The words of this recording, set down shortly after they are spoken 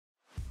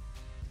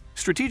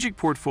Strategic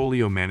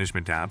portfolio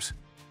management apps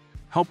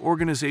help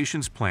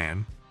organizations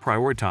plan,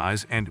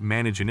 prioritize, and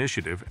manage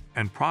initiative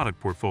and product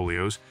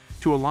portfolios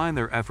to align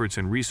their efforts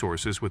and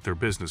resources with their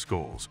business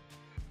goals.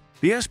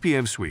 The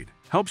SPM Suite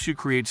helps you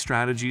create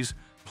strategies,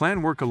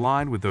 plan work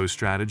aligned with those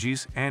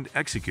strategies, and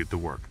execute the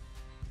work.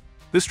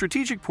 The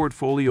Strategic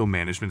Portfolio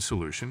Management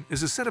solution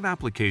is a set of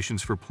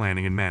applications for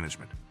planning and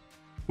management.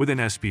 Within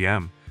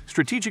SPM,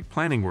 Strategic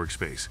Planning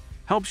Workspace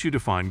helps you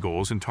define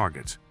goals and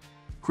targets,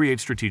 create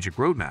strategic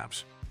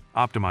roadmaps,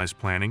 optimize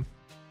planning,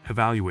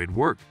 evaluate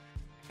work,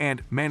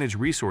 and manage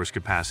resource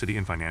capacity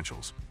and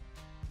financials.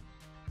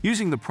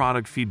 Using the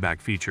product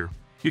feedback feature,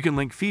 you can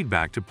link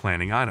feedback to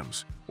planning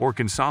items or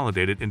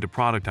consolidate it into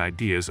product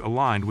ideas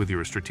aligned with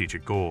your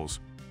strategic goals.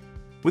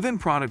 Within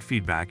product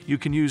feedback, you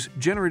can use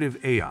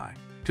generative AI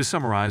to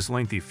summarize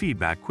lengthy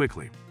feedback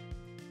quickly.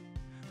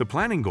 The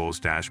Planning Goals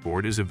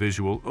dashboard is a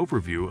visual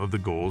overview of the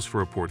goals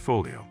for a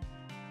portfolio.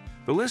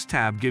 The List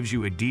tab gives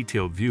you a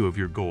detailed view of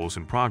your goals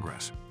and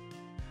progress.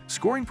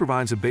 Scoring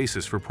provides a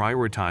basis for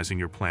prioritizing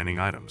your planning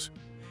items.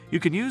 You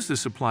can use the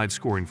supplied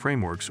scoring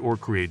frameworks or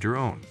create your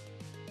own.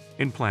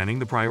 In planning,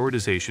 the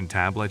Prioritization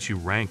tab lets you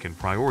rank and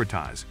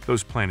prioritize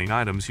those planning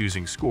items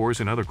using scores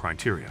and other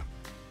criteria.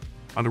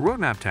 On the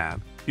Roadmap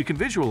tab, you can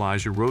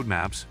visualize your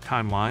roadmaps,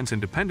 timelines,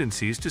 and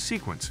dependencies to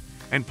sequence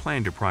and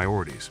plan your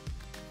priorities.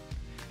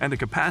 And the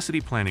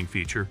Capacity Planning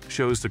feature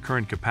shows the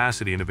current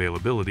capacity and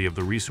availability of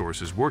the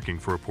resources working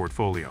for a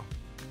portfolio.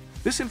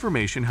 This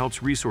information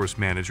helps resource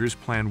managers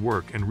plan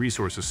work and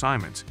resource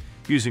assignments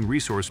using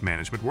Resource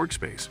Management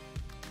Workspace.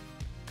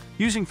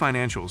 Using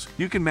financials,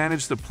 you can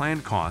manage the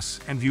planned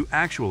costs and view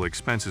actual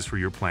expenses for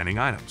your planning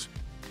items.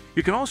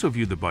 You can also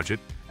view the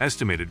budget,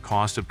 estimated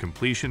cost of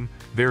completion,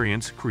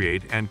 variance,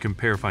 create and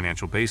compare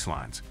financial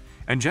baselines,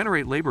 and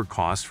generate labor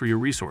costs for your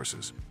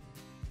resources.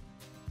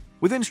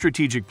 Within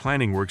Strategic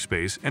Planning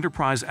Workspace,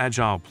 Enterprise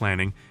Agile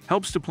Planning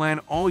helps to plan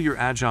all your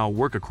Agile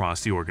work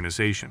across the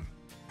organization.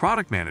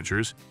 Product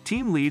managers,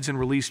 team leads, and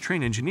release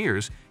train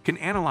engineers can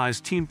analyze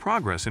team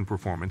progress and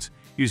performance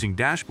using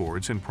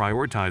dashboards and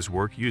prioritize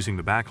work using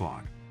the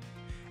backlog.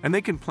 And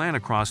they can plan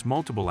across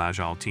multiple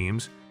Agile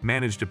teams,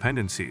 manage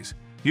dependencies,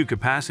 view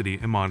capacity,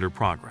 and monitor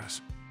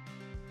progress.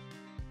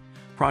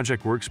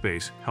 Project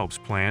Workspace helps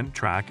plan,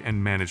 track,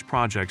 and manage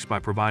projects by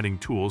providing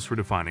tools for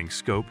defining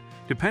scope,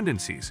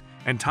 dependencies,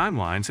 and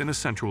timelines in a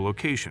central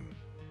location.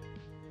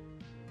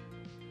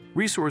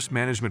 Resource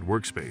Management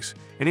Workspace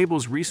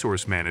enables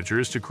resource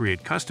managers to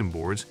create custom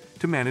boards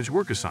to manage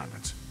work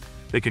assignments.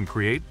 They can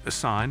create,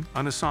 assign,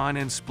 unassign,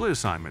 and split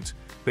assignments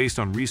based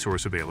on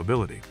resource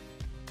availability.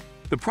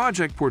 The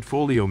Project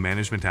Portfolio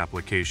Management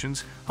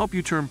applications help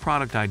you turn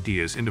product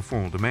ideas into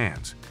formal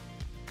demands,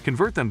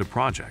 convert them to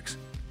projects,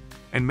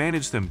 and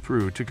manage them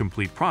through to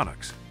complete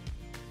products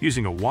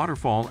using a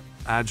waterfall,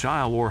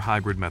 agile, or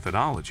hybrid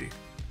methodology.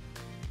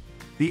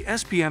 The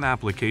SPM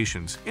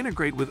applications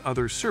integrate with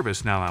other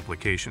ServiceNow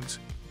applications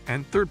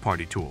and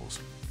third-party tools.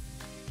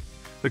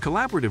 The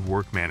Collaborative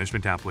Work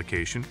Management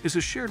application is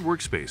a shared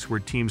workspace where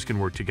teams can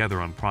work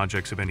together on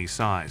projects of any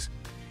size,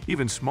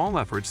 even small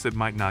efforts that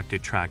might not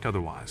get tracked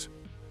otherwise.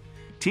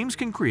 Teams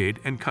can create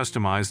and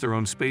customize their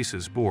own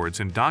spaces, boards,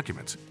 and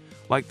documents,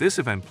 like this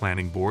event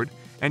planning board,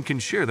 and can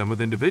share them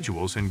with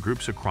individuals and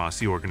groups across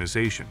the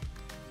organization.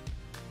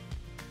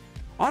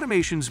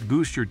 Automations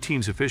boost your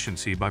team's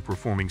efficiency by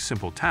performing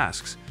simple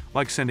tasks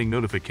like sending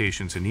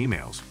notifications and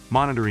emails,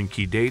 monitoring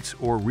key dates,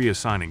 or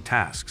reassigning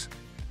tasks.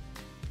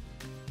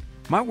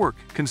 My Work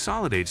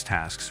consolidates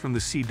tasks from the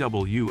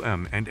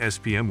CWM and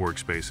SPM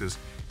workspaces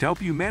to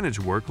help you manage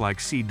work like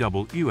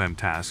CWM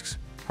tasks,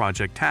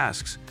 project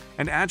tasks,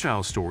 and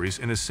Agile stories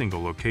in a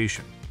single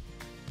location.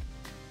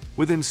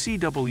 Within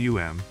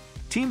CWM,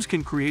 teams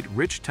can create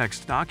rich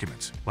text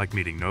documents like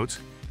meeting notes,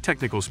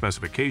 technical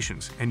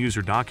specifications, and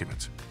user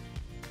documents.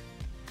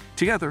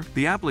 Together,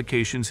 the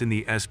applications in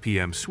the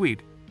SPM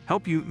Suite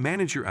help you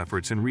manage your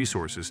efforts and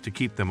resources to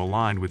keep them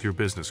aligned with your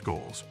business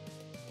goals.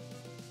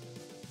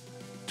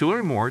 To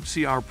learn more,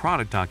 see our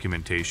product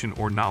documentation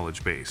or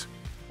knowledge base,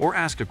 or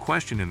ask a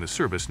question in the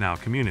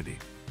ServiceNow community.